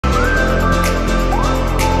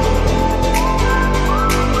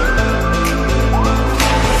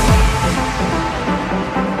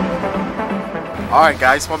Alright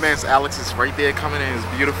guys, my man's Alex is right there coming in his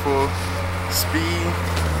beautiful Speed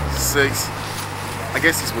 6. I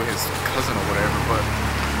guess he's with his cousin or whatever, but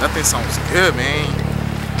that thing sounds good, man.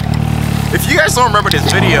 If you guys don't remember this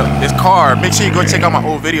video, this car, make sure you go check out my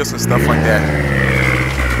old videos and stuff like that.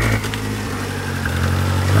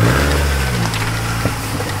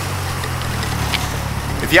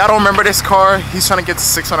 If y'all don't remember this car, he's trying to get to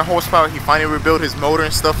 600 horsepower. He finally rebuilt his motor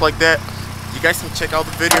and stuff like that. You guys can check out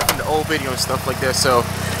the video from the old video and stuff like that. So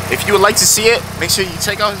if you would like to see it, make sure you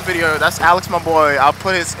check out his video. That's Alex, my boy. I'll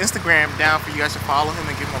put his Instagram down for you guys to follow him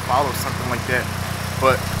and give him a follow or something like that.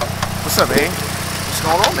 But what's up, eh? What's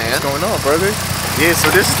going on, man? What's going on, brother? Yeah,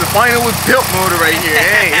 so this is the final built motor right here,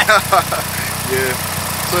 hey. Yeah.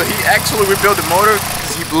 So he actually rebuilt the motor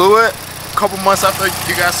because he blew it a couple months after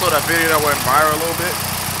you guys saw that video that went viral a little bit.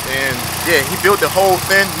 And yeah, he built the whole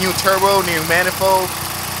thing, new turbo, new manifold.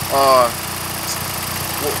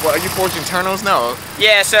 What are you forging internals now?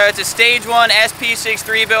 Yeah, so it's a stage 1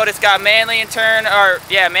 SP6 build. It's got Manly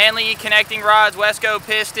Manly connecting rods, Wesco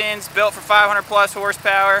pistons, built for 500 plus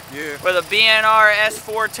horsepower. Yeah. With a BNR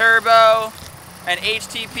S4 turbo, an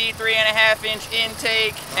HTP 3.5-inch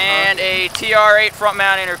intake, and a TR8 front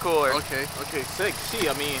mount intercooler. Okay, sick. See,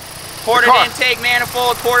 I mean, ported intake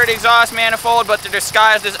manifold, ported exhaust manifold, but they're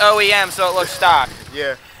disguised as OEM, so it looks stock.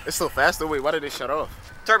 Yeah, it's still faster. Wait, why did they shut off?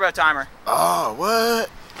 Turbo timer. Oh, what?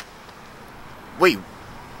 Wait,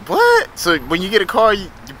 what? So when you get a car,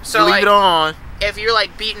 you leave it on. If you're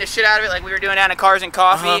like beating the shit out of it, like we were doing down at Cars and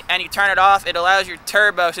Coffee, and you turn it off, it allows your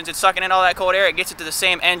turbo, since it's sucking in all that cold air, it gets it to the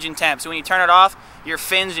same engine temp. So when you turn it off, your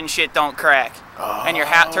fins and shit don't crack. And your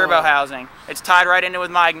turbo housing. It's tied right into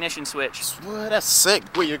with my ignition switch. What? That's sick.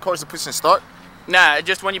 Wait, your car's a push and start? Nah,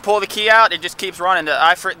 just when you pull the key out, it just keeps running.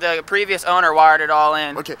 The previous owner wired it all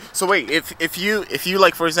in. Okay, so wait, if you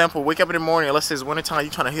like, for example, wake up in the morning and let's say it's wintertime,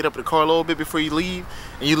 you're trying to hit up the car a little bit before you leave,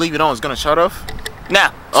 and you leave it on, it's gonna shut off?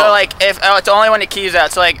 Nah. So like, it's only when the key's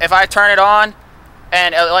out. So like, if I turn it on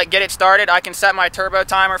and like get it started, I can set my turbo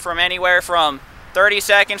timer from anywhere from 30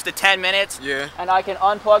 seconds to 10 minutes. Yeah. And I can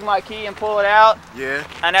unplug my key and pull it out. Yeah.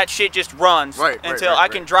 And that shit just runs until I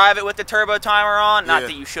can drive it with the turbo timer on. Not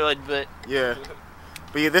that you should, but yeah.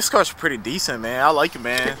 But yeah, this car's pretty decent, man. I like it,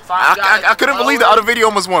 man. I couldn't believe the other video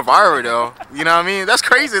almost went viral, though. You know what I mean? That's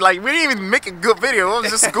crazy. Like, we didn't even make a good video. It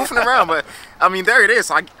was just goofing around. But, I mean, there it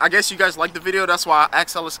is. I guess you guys liked the video. That's why I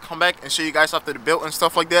asked Ellis to come back and show you guys after the build and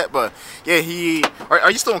stuff like that. But, yeah,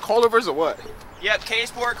 Are you still in coilovers or what? Yep,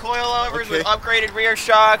 K-Sport coilovers with upgraded rear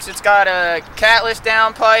shocks. It's got a catless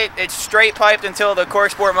downpipe. It's straight piped until the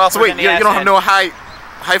Cork Sport muffler. So wait, you don't have no high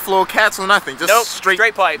flow cats or nothing? Just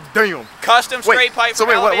straight pipe. Damn. Custom straight pipe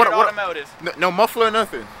for elevated automotive. No muffler or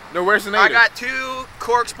nothing? No resonator? I got 2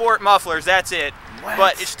 Cork Sport mufflers, that's it. What?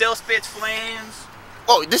 But it still spits flames.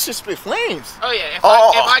 Oh, this just spit flames? Oh yeah, if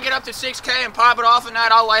I get up to 6K and pop it off at night,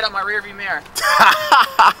 I'll light up my rearview mirror.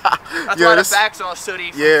 That's why the back's all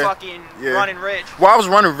sooty from fucking running rich. Well, I was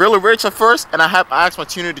running really rich at first, and I asked my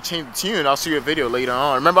tuner to change the tune. I'll see you a video later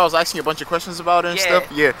on. Remember I was asking you a bunch of questions about it and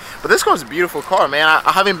stuff? Yeah. But this car's a beautiful car, man.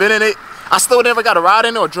 I haven't been in it. I still never got a ride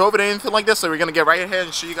in it or drove it or anything like this, so we're going to get right ahead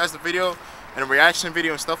and show you guys the video and a reaction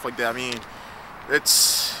video and stuff like that. I mean,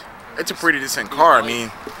 it's a pretty decent car. I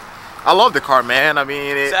mean, I love the car, man. I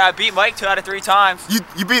mean, so I beat Mike 2 out of 3 times.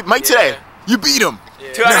 You beat Mike today? You beat him?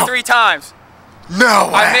 Yeah. 2 out of 3 times. No.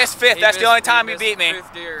 I missed 5th. That's the only time he beat me.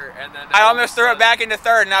 I almost threw it back into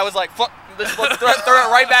 3rd, and I was like, fuck. Throw it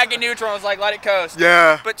right back in neutral. I was like, let it coast.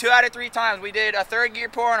 Yeah. But 2 out of 3 times, we did a 3rd gear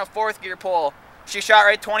pull and a 4th gear pull. She shot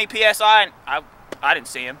right 20 PSI, and I didn't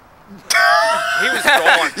see him. He was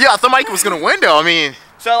gone. Yeah, I thought Mike was gonna win though. I mean.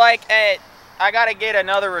 So like I gotta get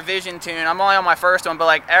another revision tune. I'm only on my first one, but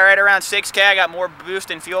like right around 6K, I got more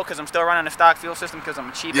boost in fuel because I'm still running a stock fuel system because I'm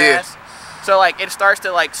a cheap ass. So like it starts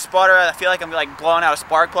to like sputter. I feel like I'm like blowing out a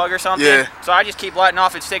spark plug or something. Yeah. So I just keep letting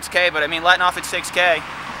off at 6K. But I mean, letting off at 6K.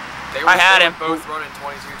 I had him. Both running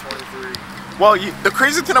 22, 23. Well, the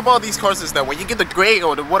crazy thing about these cars is that when you get the gray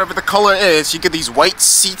or whatever the color is, you get these white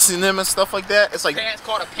seats in them and stuff like that. It's like it's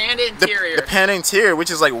called a Panda interior. The Panda interior,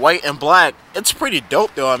 which is like white and black. It's pretty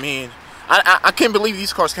dope though. I mean, I can't believe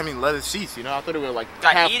these cars come in leather seats. You know, I thought they were like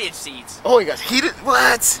heated seats. Oh, you got heated?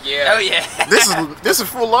 What? Yeah. Oh yeah. This is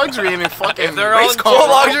full luxury and fucking race car. Full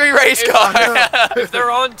luxury race car. If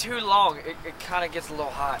they're on too long, it kind of gets a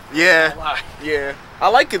little hot. Yeah. Yeah. I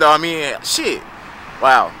like it though. I mean, shit.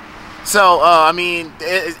 Wow. So, I mean,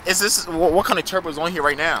 is this, what kind of turbo is on here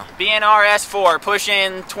right now? BNR S4,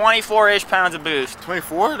 pushing 24-ish pounds of boost.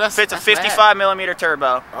 24? That's a 55mm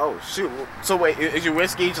turbo. Oh, shoot. So, wait, is your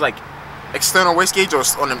waist gauge, like, external waist gauge or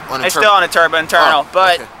on a It's still on a turbo internal,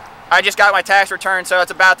 but I just got my tax return, so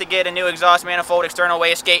it's about to get a new exhaust manifold, external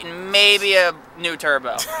wastegate, and maybe a new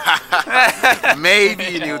turbo. Maybe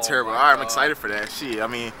a new turbo. All right, I'm excited for that. Shit, I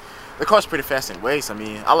mean, the car's pretty fast in ways. I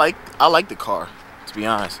mean, I like the car, to be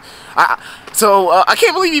honest. I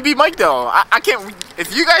can't believe you beat Mike though. I can't.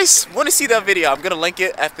 If you guys want to see that video, I'm gonna link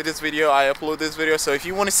it after this video. I upload this video, so if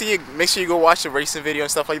you want to see it, make sure you go watch the racing video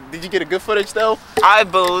and stuff like. Did you get a good footage though? I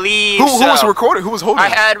believe who was recording? Who was holding? I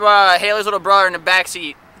had Haley's little brother in the back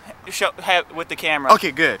seat with the camera.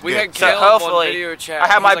 Okay, good. We had so Caleb on video chat. I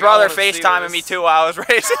had my like, brother FaceTiming FaceTiming me too while I was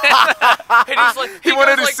racing. And he's like, he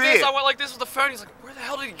wanted to like see this. it. I went like this with the phone. He's like, where the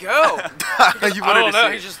hell did he go? You I don't know.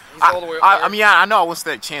 see He's all the way up there. I mean, I know I won't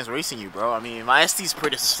stand a chance racing you, bro. I mean, my ST's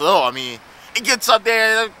pretty slow. I mean, it gets up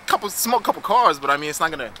there, smoke a couple cars, but I mean, it's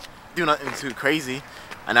not gonna do nothing too crazy.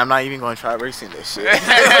 And I'm not even gonna try racing this shit.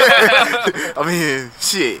 I mean,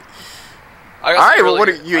 shit. All right, well,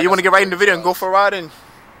 you want to get right in the video and go for a ride and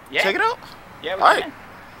check it out? Yeah, we can.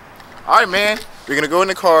 All right, man. We're gonna go in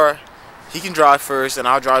the car. He can drive first, and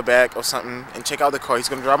I'll drive back or something and check out the car. He's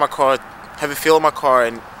gonna drive my car, have a feel of my car,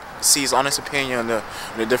 and see his honest opinion on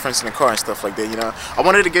the difference in the car and stuff like that. You know, I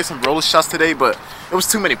wanted to get some roller shots today, but it was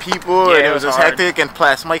too many people and it was just hectic. And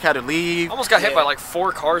plus, Mike had to leave. I almost got hit by like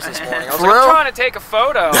 4 cars this morning. I was For like, real? I'm trying to take a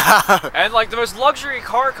photo, and like the most luxury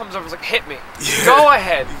car comes over. It's like, hit me. Go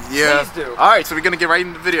ahead. Yeah. Please do. All right, so we're gonna get right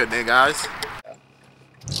into the video, then, guys.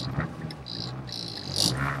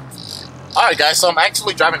 Alright guys, so I'm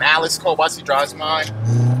actually driving Alex car while he drives mine.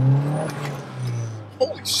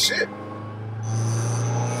 Holy shit.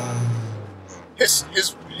 His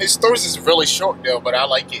stories is really short though, but I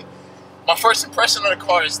like it. My first impression of the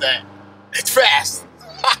car is that it's fast.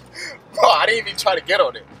 Bro, I didn't even try to get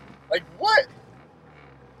on it. Like what?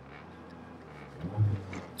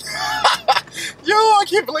 Yo, I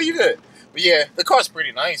can't believe it. But yeah, the car's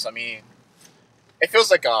pretty nice. I mean, it feels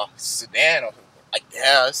like a sedan, I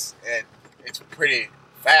guess, and it's pretty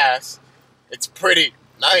fast. It's pretty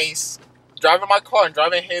nice. Driving my car and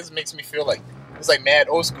driving his makes me feel like it's like mad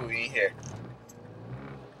old school in here.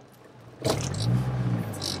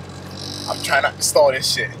 I'm trying not to stall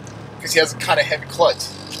this shit because he has a kind of heavy clutch.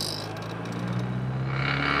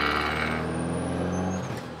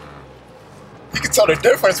 You can tell the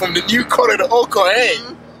difference from the new car to the old car. Hey,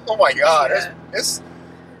 oh my god, this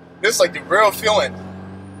is like the real feeling.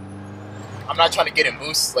 I'm not trying to get in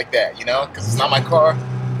boosts like that, you know, because it's not my car.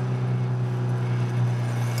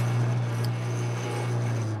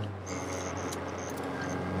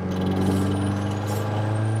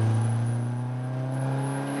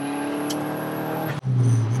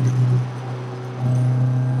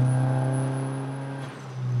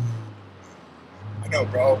 I know,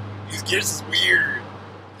 bro. These gears is weird.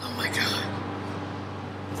 Oh my god.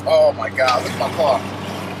 Oh my god, look at my car.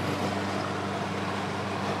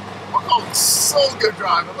 Oh, so good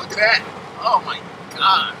driving. Look at that. Oh my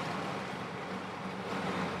god.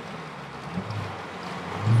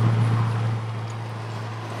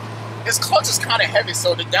 His clutch is kind of heavy,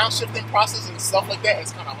 so the downshifting process and stuff like that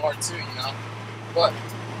is kind of hard too, you know. But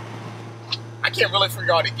I can't really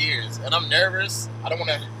figure out the gears, and I'm nervous. I don't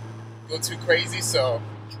want to go too crazy, so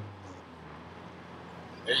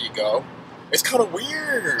there you go. It's kind of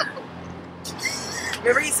weird.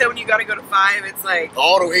 Remember you said when you gotta go to 5, it's like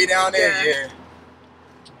all the way down there, yeah.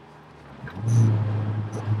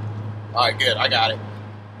 Alright, good, I got it.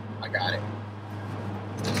 I got it.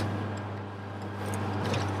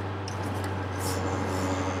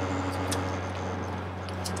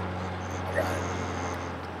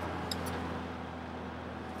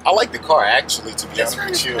 I like the car actually, to be honest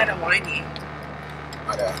with you. Kind of whiny.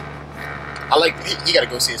 I like. You gotta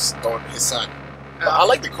go see his son. But I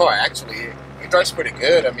like the car actually. It drives pretty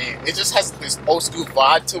good. I mean, it just has this old school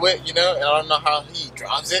vibe to it, you know. And I don't know how he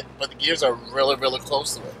drives it, but the gears are really, really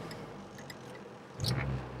close to it.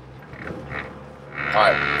 All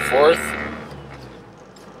right, fourth,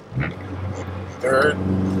 third.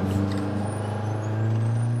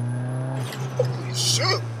 Holy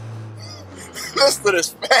shit! This thing is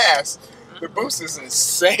fast. The boost is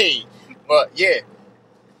insane. But yeah.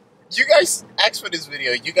 You guys asked for this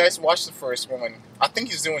video. You guys watched the first one. I think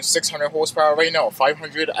he's doing 600 horsepower right now,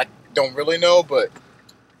 500. I don't really know, but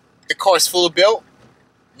the car is fully built.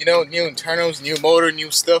 You know, new internals, new motor, new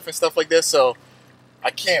stuff and stuff like that. So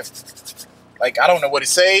I can't, like, I don't know what to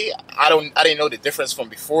say. I didn't know the difference from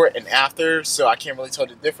before and after, so I can't really tell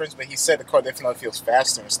the difference. But he said the car definitely feels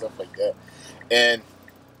faster and stuff like that, and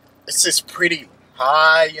it's just pretty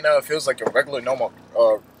high. You know, it feels like a regular normal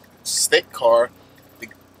stick car.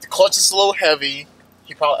 Clutch is a little heavy.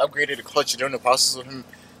 He probably upgraded the clutch during the process of him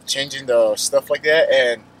changing the stuff like that,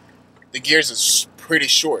 and the gears is pretty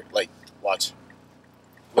short. Like, watch.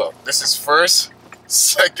 Look, this is first,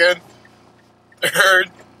 second, third,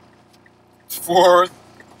 fourth,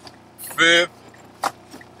 fifth,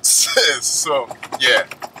 sixth. So, yeah,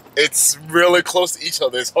 it's really close to each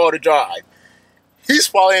other. It's hard to drive. He's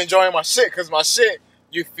probably enjoying my shit because my shit,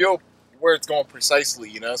 you feel where it's going precisely,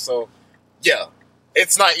 you know? So, yeah,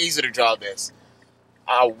 it's not easy to drive this.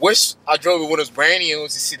 I wish I drove it when it was brand new to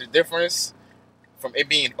see the difference from it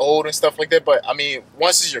being old and stuff like that. But, I mean,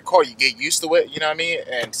 once it's your car, you get used to it, you know what I mean?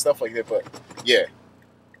 And stuff like that. But, yeah,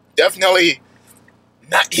 definitely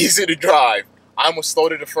not easy to drive. I almost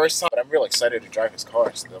slowed it the first time, but I'm real excited to drive his car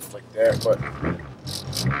and stuff like that. But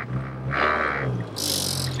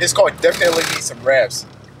his car definitely needs some revs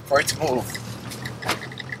for it to move.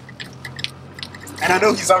 And I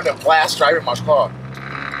know he's having a blast driving my car.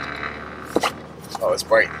 Oh, it's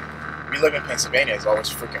bright. We live in Pennsylvania. It's always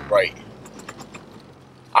freaking bright.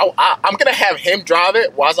 I'm going to have him drive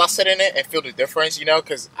it while I sit in it and feel the difference, you know,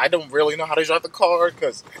 because I don't really know how to drive the car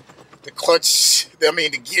because the clutch, I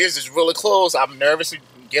mean, the gears is really close. I'm nervous to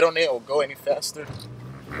get on it or go any faster.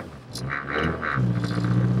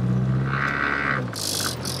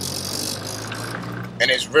 And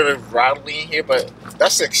it's really rattly in here, but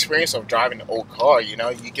that's the experience of driving an old car, you know.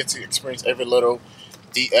 You get to experience every little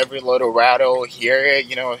rattle, hear it,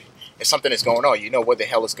 you know. If something is going on, you know what the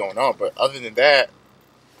hell is going on. But other than that,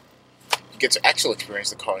 you get to actually experience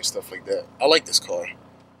the car and stuff like that. I like this car.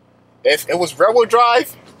 If it was rear-wheel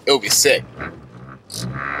drive, it would be sick.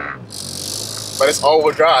 But it's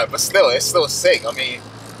all-wheel drive. But still, it's still sick. I mean,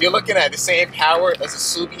 you're looking at the same power as a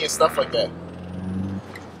Subi and stuff like that.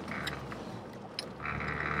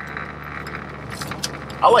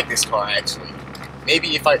 I like this car actually.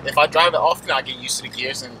 Maybe if I drive it often, I'll get used to the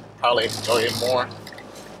gears and probably enjoy it more.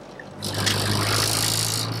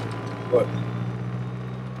 But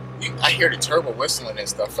I hear the turbo whistling and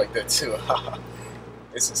stuff like that too.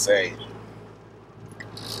 It's insane.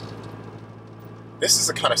 This is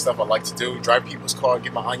the kind of stuff I like to do. Drive people's car,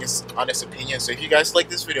 give my honest opinion. So if you guys like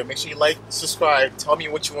this video, make sure you like, subscribe, tell me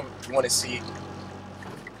what you want to see.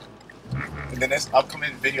 And then there's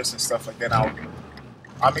upcoming videos and stuff like that.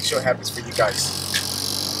 I'll make sure it happens for you guys.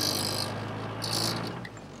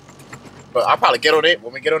 But I'll probably get on it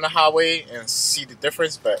when we get on the highway and see the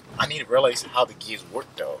difference. But I need to realize how the gears work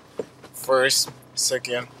though. First,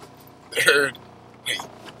 second, third,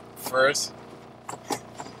 first,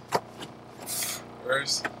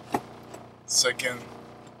 second,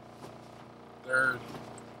 third,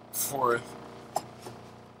 fourth,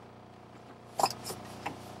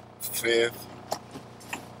 fifth.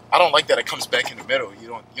 I don't like that it comes back in the middle. You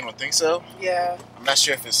don't think so? Yeah. I'm not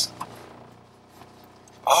sure if it's.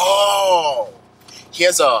 Oh, he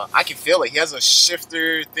has a. I can feel it. He has a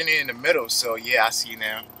shifter thing in the middle. So yeah, I see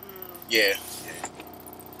now. Yeah.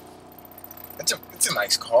 It's a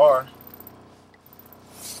nice car.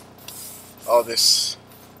 All this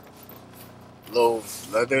low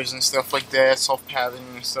leathers and stuff like that, soft padding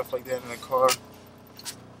and stuff like that in the car.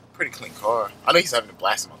 Pretty clean car. I know he's having a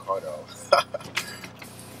blast in my car though.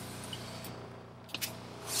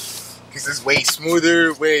 Because it's way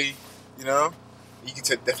smoother, you know, you can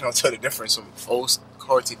definitely tell the difference from old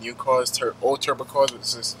car to new cars, old turbo cars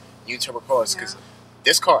versus new turbo cars. Because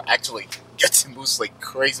this car actually gets and boosts like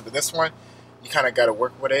crazy, but this one, you kind of got to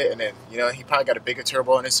work with it. And then, you know, he probably got a bigger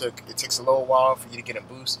turbo on it, so it takes a little while for you to get a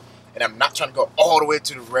boost. And I'm not trying to go all the way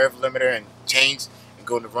to the rev limiter and change and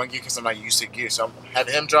go in the run gear because I'm not used to gear. So I'm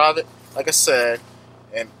having him drive it, like I said,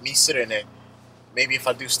 and me sitting in it. Maybe if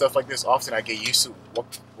I do stuff like this often, I get used to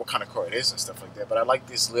what kind of car it is and stuff like that. But I like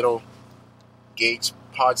these little gauge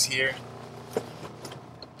pods here.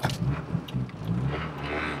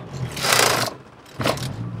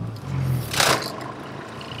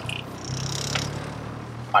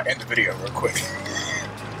 I'll end the video real quick.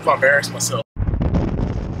 If I embarrass myself.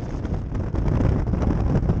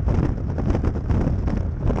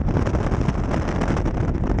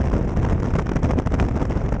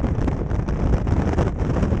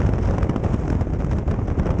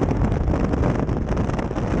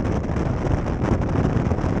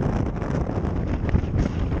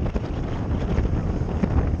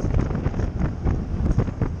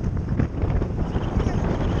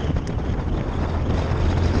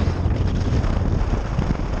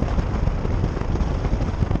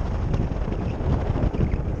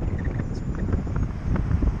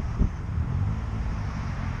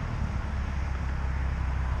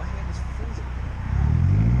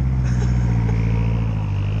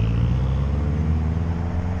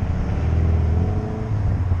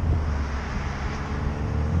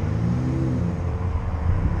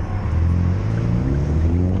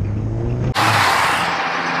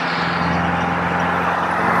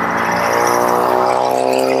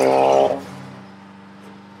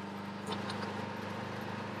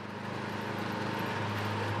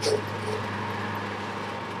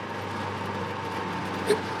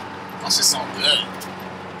 That shit sound good.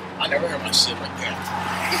 I never heard my shit like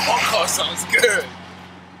that. My car sounds good.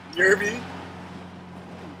 You hear me?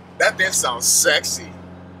 That thing sounds sexy.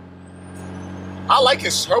 I like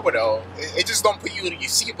his turbo though. It just don't put you in your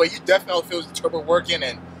seat, but you definitely feel the turbo working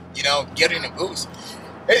and, you know, getting a boost.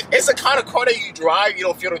 It's the kind of car that you drive, you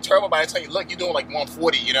don't feel the turbo by the time you look, you're doing like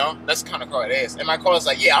 140, you know? That's the kind of car it is. And my car is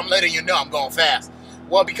like, yeah, I'm letting you know I'm going fast.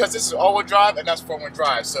 Well, because this is all-wheel drive and that's four-wheel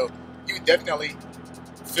drive, so you definitely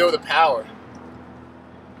feel the power.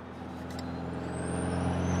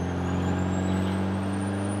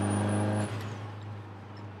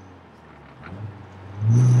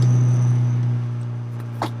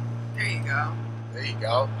 There you go. There you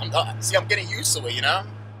go. I'm getting used to it, you know?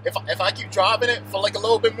 If I keep driving it for like a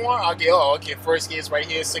little bit more, I'll get, oh, okay, first gear is right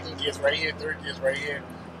here, second gear is right here, third gear is right here,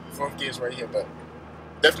 fourth gear is right here. But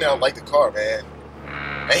definitely I like the car, man.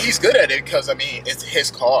 And he's good at it because, I mean, it's his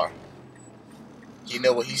car. He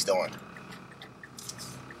know what he's doing.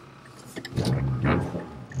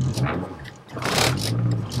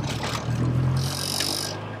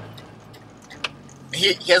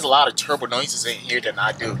 He has a lot of turbo noises in here than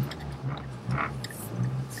I do.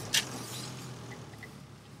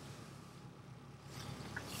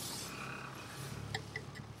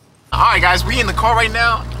 Alright guys, we in the car right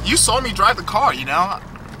now. You saw me drive the car, you know?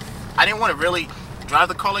 I didn't want to really drive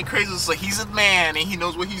the car like crazy. So he's a man and he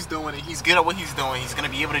knows what he's doing and he's good at what he's doing. He's going to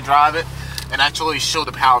be able to drive it and actually show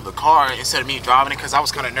the power of the car instead of me driving it because I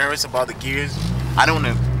was kind of nervous about the gears. I don't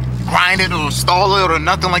want to grind it or stall it or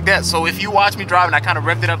nothing like that. So if you watch me driving, I kind of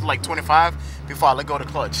revved it up to like 25 before I let go of the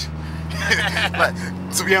clutch. But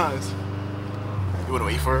to be honest, you want to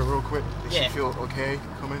wait for it real quick? Does she feel okay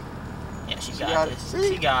coming? Yeah, she got it.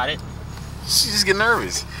 She got it. She just get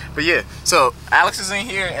nervous. But yeah, so Alex is in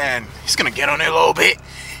here and he's gonna get on it a little bit.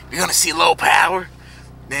 We're gonna see low power.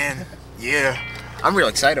 Then yeah, I'm real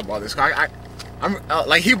excited about this car. I'm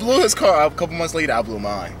like he blew his car up a couple months later. I blew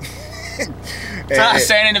mine. So I was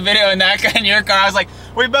saying in the video in that in your car, I was like,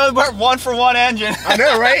 we both worked 1-for-1 engine. I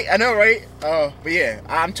know, right? I know, right? But yeah,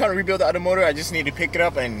 I'm trying to rebuild the other motor. I just need to pick it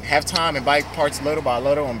up and have time and buy parts little by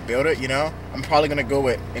little and build it. You know, I'm probably gonna go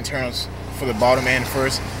with internals for the bottom end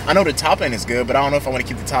first. I know the top end is good, but I don't know if I want to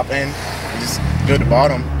keep the top end and just build the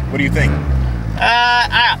bottom. What do you think?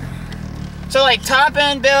 So like top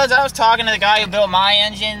end builds, I was talking to the guy who built my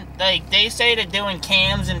engine. Like they say that doing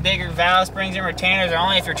cams and bigger valve springs and retainers are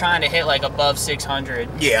only if you're trying to hit like above 600.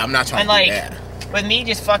 Yeah, I'm not trying to do that. With me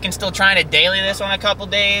just fucking still trying to daily this on a couple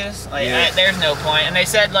days, like there's no point. And they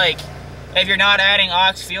said like if you're not adding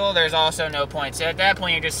aux fuel, there's also no point. So at that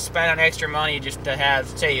point, you're just spending extra money just to have,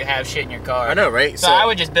 say you have shit in your car. I know, right? So I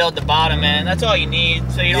would just build the bottom end. That's all you need,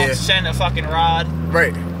 so you don't send a fucking rod.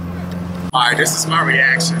 Right. All right, this is my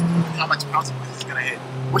reaction. How much pounds is this gonna hit?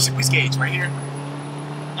 Which gauge? Right here?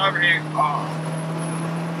 Over here. Oh.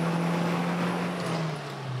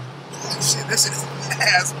 Shit, this shit is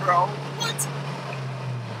ass, bro. What?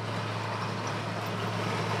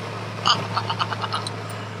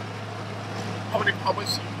 How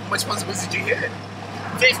much pounds did you hit?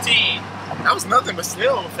 15. That was nothing, but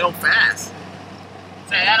still it felt fast.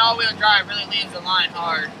 So that all-wheel drive really leaves the line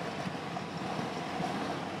hard.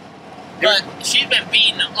 But she's been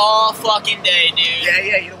beating all fucking day, dude.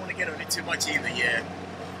 Yeah, you don't want to get on it too much either, yeah.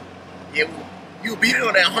 Yeah, you beat it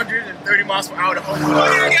on that 130 miles per hour the whole time.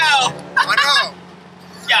 There you go. I know.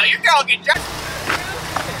 Yo, your girl can drive.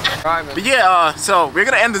 But yeah, so we're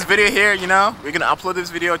gonna end this video here, you know. We're gonna upload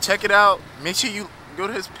this video, check it out. Make sure you go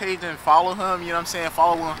to his page and follow him, you know what I'm saying?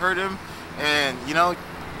 Follow won't hurt him. And, you know,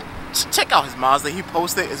 check out his Mazda. He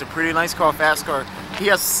posted. It's a pretty nice car, fast car. He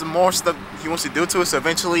has some more stuff he wants to do to it, so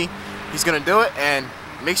eventually he's gonna do it. And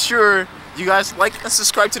make sure you guys like and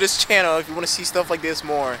subscribe to this channel if you want to see stuff like this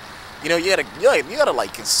more. You know, you gotta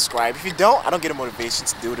like and subscribe. If you don't, I don't get a motivation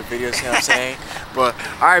to do the videos, you know what I'm saying? But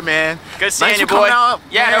alright, man. Good seeing you, boy.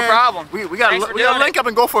 Yeah, no problem. We gotta link up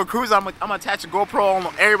and go for a cruise. I'm gonna attach a GoPro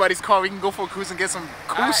on everybody's car. We can go for a cruise and get some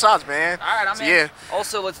cool shots, man. Alright, I'm in. Yeah.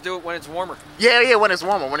 Also, let's do it when it's warmer. Yeah, when it's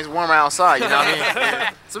warmer. When it's warmer outside, you know what I mean?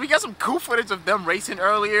 Yeah. So we got some cool footage of them racing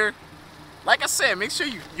earlier. Like I said, make sure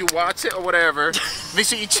you watch it or whatever. Make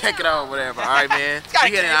sure you check it out or whatever. Alright, man. We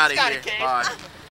getting out of here. Bye.